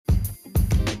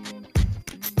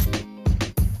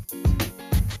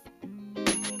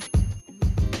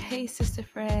Hey, sister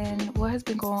friend, what has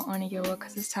been going on in your world?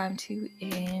 Because it's time to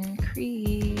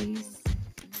increase.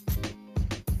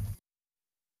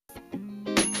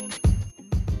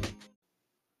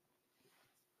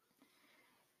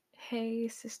 Hey,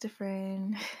 sister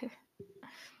friend,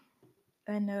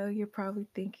 I know you're probably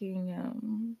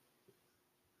thinking,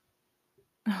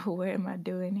 what am I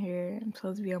doing here? I'm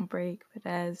supposed to be on break, but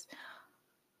as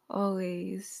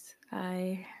always,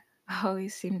 I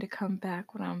always seem to come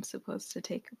back when I'm supposed to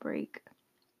take a break.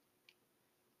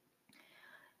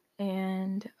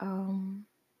 And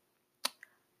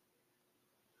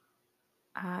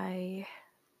I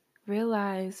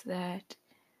realized that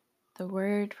the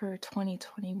word for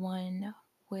 2021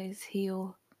 was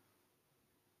heal.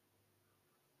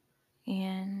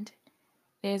 And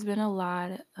there's been a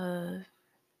lot of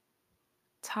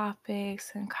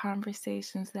topics and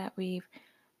conversations that we've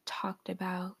talked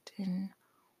about in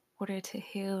order to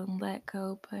heal and let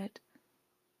go. But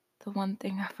the one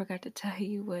thing I forgot to tell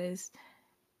you was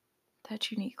that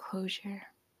you need closure.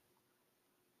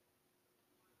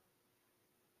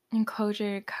 And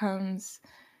closure comes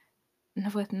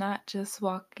with not just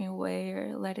walking away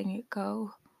or letting it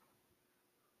go,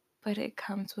 but it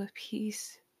comes with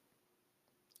peace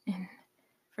and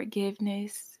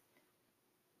forgiveness.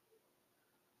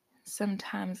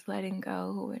 Sometimes letting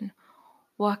go and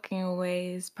walking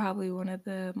away is probably one of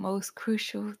the most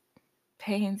crucial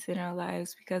pains in our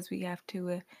lives because we have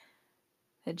to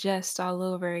adjust all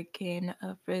over again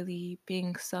of really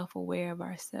being self-aware of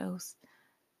ourselves.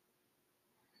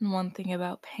 And one thing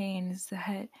about pain is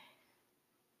that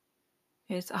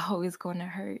it's always going to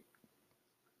hurt.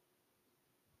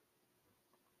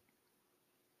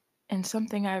 And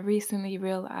something I recently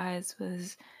realized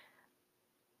was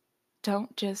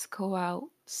don't just go out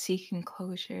seeking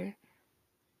closure.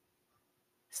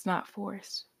 It's not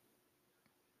forced.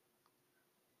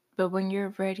 But when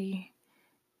you're ready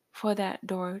for that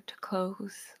door to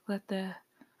close, let the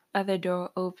other door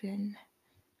open.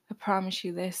 I promise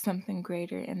you there's something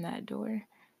greater in that door.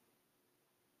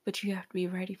 But you have to be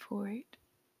ready for it.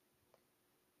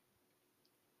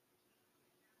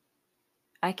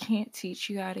 I can't teach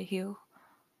you how to heal,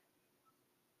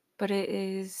 but it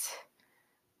is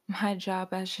my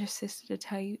job as your sister to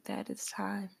tell you that it's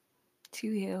time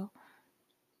to heal.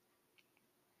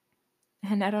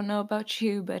 And I don't know about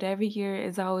you, but every year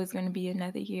is always going to be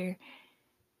another year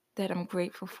that I'm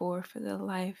grateful for the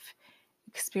life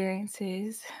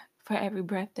experiences, for every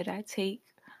breath that I take.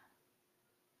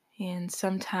 And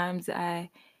sometimes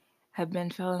I have been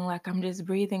feeling like I'm just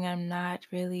breathing. I'm not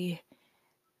really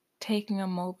taking a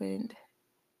moment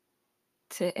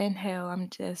to inhale.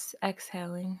 I'm just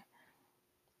exhaling.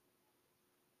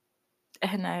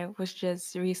 And I was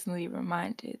just recently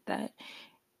reminded that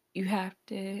you have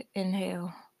to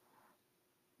inhale,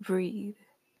 breathe,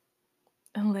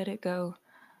 and let it go.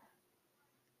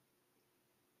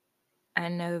 I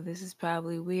know this is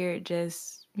probably weird,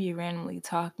 just me randomly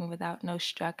talking without no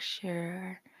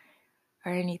structure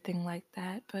or anything like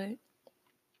that, but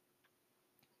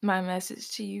my message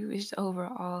to you is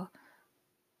overall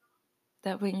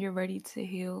that when you're ready to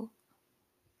heal,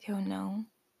 you'll know.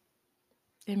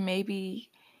 And maybe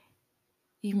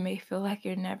you may feel like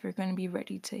you're never going to be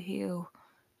ready to heal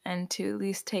and to at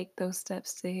least take those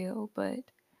steps to heal, but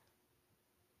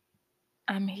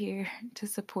I'm here to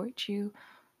support you,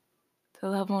 to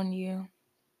love on you,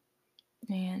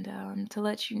 and to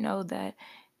let you know that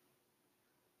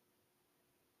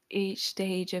each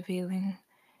stage of healing,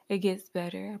 it gets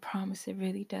better. I promise it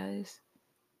really does.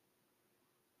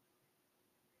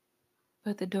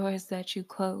 But the doors that you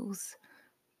close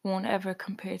won't ever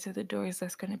compare to the doors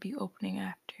that's going to be opening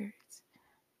afterwards.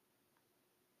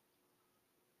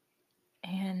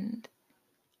 And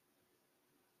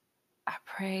I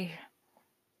pray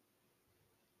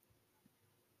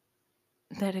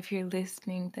that if you're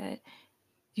listening, that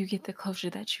you get the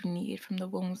closure that you need from the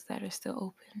wounds that are still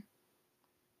open.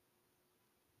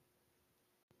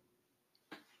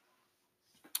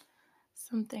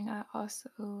 Something I also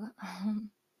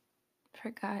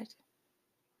forgot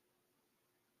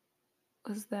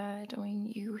was that when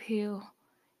you heal,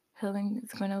 healing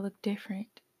is going to look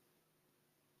different.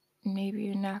 Maybe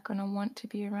you're not going to want to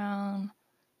be around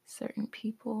certain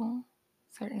people,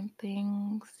 certain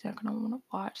things. You're not going to want to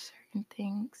watch certain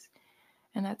things,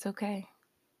 and that's okay.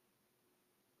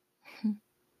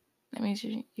 That means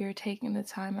you're taking the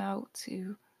time out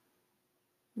to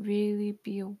really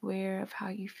be aware of how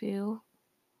you feel.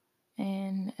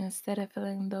 And instead of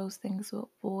filling those things with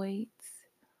voids,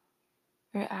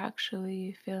 you're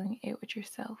actually feeling it with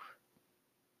yourself.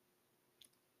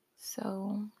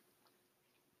 So,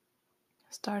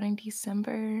 starting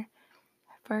December,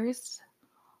 1st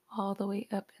all the way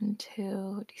up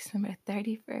until December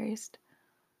 31st,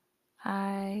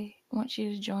 I want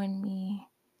you to join me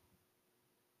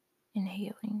in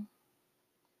healing.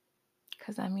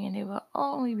 Because I mean, it will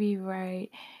only be right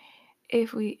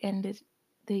if we ended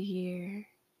the year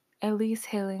at least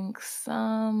healing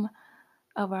some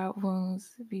of our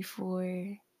wounds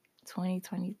before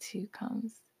 2022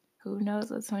 comes. Who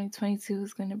knows what 2022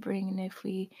 is going to bring, and if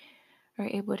we are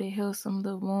able to heal some of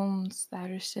the wounds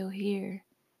that are still here,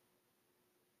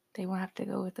 they won't have to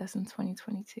go with us in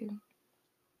 2022.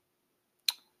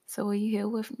 So will you heal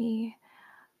with me?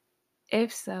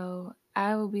 If so,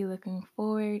 I will be looking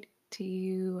forward to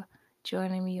you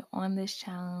joining me on this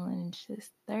challenge,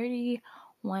 this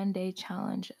 31-day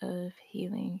challenge of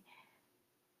healing.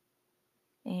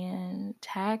 And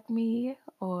tag me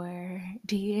or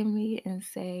DM me and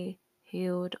say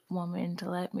healed woman to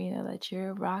let me know that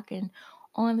you're rocking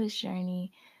on this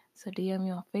journey. So DM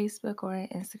me on Facebook or on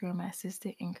Instagram at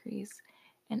Sister Increase.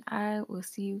 And I will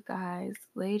see you guys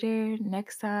later,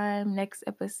 next time, next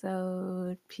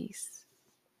episode. Peace.